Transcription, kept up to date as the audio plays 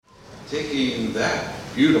taking that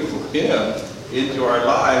beautiful hymn into our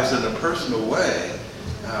lives in a personal way.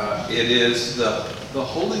 It is the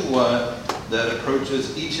Holy One that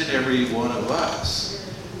approaches each and every one of us.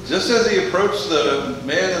 Just as he approached the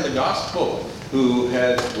man in the gospel who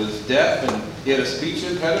was deaf and he had a speech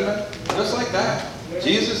impediment, just like that.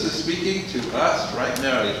 Jesus is speaking to us right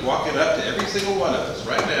now. He's walking up to every single one of us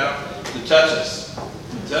right now to touch us.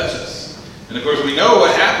 To touch us. And of course we know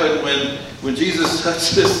what happened when Jesus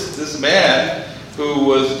touched this man who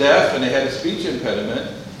was deaf and he had a speech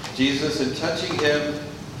impediment. Jesus, in touching him,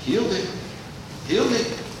 healed him. Healed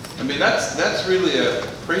him. I mean, that's really a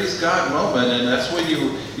praise God moment, and that's when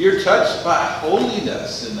you're touched by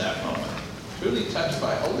holiness in that moment. Truly touched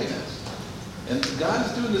by holiness. And God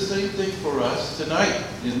is doing the same thing for us tonight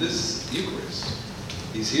in this Eucharist.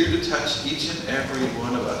 He's here to touch each and every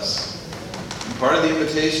one of us. And part of the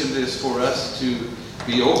invitation is for us to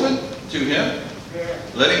be open to him.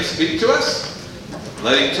 Let him speak to us.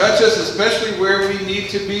 Let him touch us, especially where we need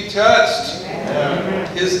to be touched.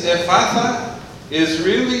 His Ephatha is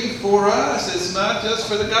really for us. It's not just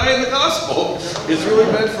for the guy in the gospel. It's really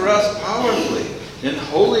meant for us powerfully in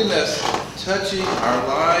holiness, touching our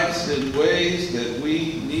lives in ways that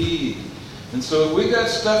we need. And so if we got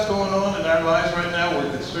stuff going on in our lives right now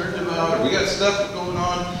we're concerned about, or we got stuff going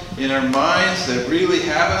on in our minds that really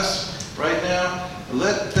have us right now,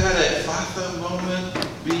 let that Ephatha moment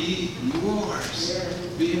be yours,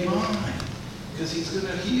 be mine. Because he's going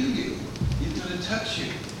to heal you. He's going to touch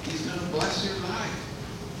you. He's going to bless your life.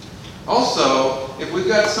 Also, if we've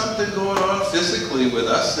got something going on physically with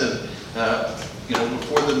us, and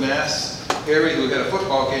before the Mass, Harry, who had a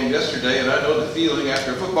football game yesterday, and I know the feeling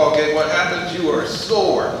after a football game, what happens? You are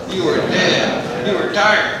sore. You are dead. You are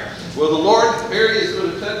tired. Well, the Lord, Harry, is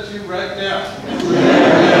going to touch you right now.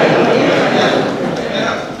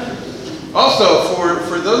 Yeah. Also,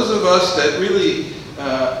 for those of us that really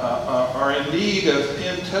are in need of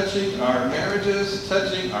him touching our marriages,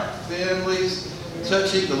 touching our families,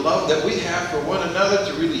 touching the love that we have for one another,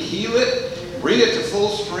 to really heal it, bring it to full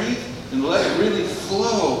strength, and let it really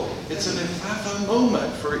flow. It's an Ephatha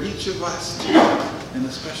moment for each of us too, in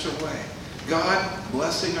a special way. God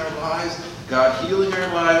blessing our lives, God healing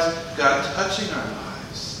our lives, God touching our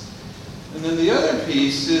lives. And then the other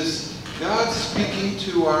piece is God speaking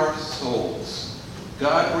to our souls.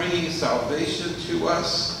 God bringing salvation to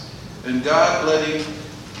us, and God letting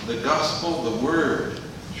the gospel, the word,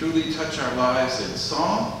 truly touch our lives in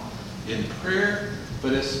song, in prayer,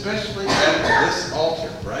 but especially at this altar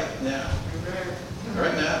right now.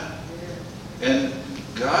 Right now. And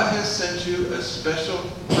God has sent you a special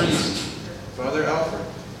priest, Father Alfred.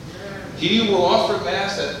 He will offer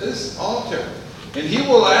Mass at this altar. And he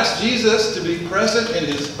will ask Jesus to be present in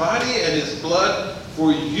his body and his blood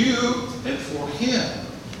for you and for him.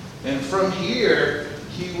 And from here,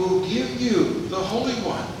 he will give you the Holy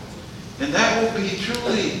One. And that will be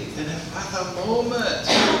truly an Ephatha moment.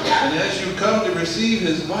 And as you come to receive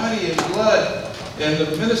his body and blood, and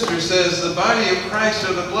the minister says, the body of Christ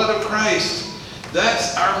or the blood of Christ,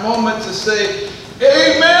 that's our moment to say,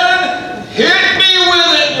 amen, hit me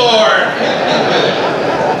with it, Lord. Hit me with it.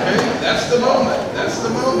 Okay? That's the moment. That's the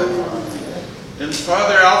moment. And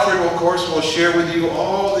Father Alfred, of course, will share with you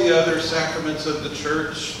all the other sacraments of the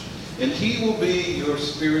church, and he will be your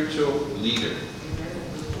spiritual leader.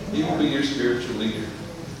 He will be your spiritual leader.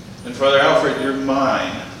 And Father Alfred, you're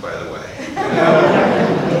mine, by the way.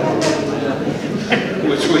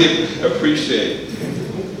 Which we appreciate.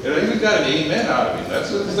 And I even got an amen out of you. That's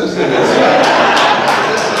good.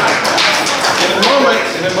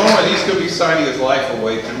 In a moment, he's going to be signing his life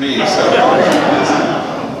away to me. So,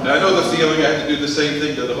 and I know the feeling I have to do the same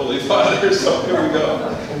thing to the Holy Father. So here we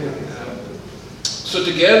go. So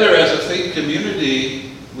together as a faith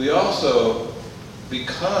community, we also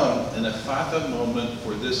become an Ephatha moment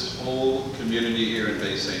for this whole community here in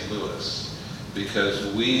Bay St. Louis,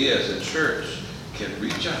 because we as a church can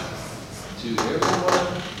reach out to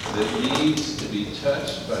everyone that needs to be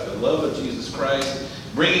touched by the love of Jesus Christ,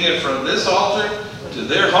 bringing it from this altar to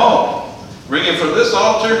their home, bringing it from this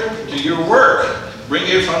altar to your work,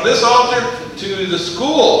 bringing it from this altar to the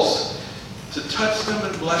schools, to touch them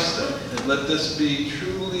and bless them, and let this be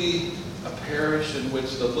truly a parish in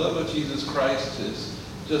which the love of Jesus Christ is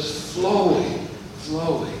just flowing.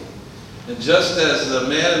 And just as the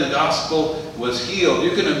man in the gospel was healed,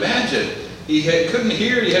 you can imagine, couldn't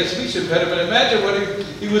hear, he had speech impediment. Imagine what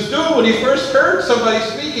he was doing when he first heard somebody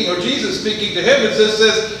speaking, or Jesus speaking to him. It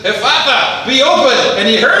says, Ephatha, be open, and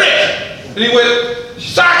he heard it. And he went,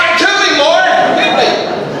 sock it to me, Lord, hit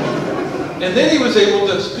me. And then he was able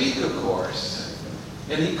to speak, of course.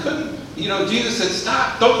 And he You know, Jesus said,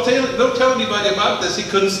 stop. Don't tell anybody about this. He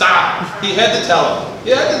couldn't stop. He had to tell them.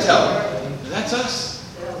 He had to tell them. That's us.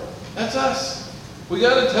 That's us. We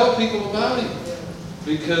got to tell people about him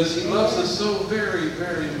because he loves us so very,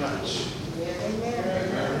 very much.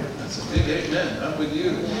 That's a big amen. I'm with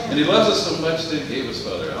you. And he loves us so much that he gave us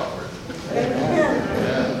Father Alfred.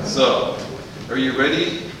 Yeah. So, are you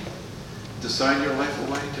ready to sign your life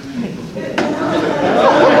away to me?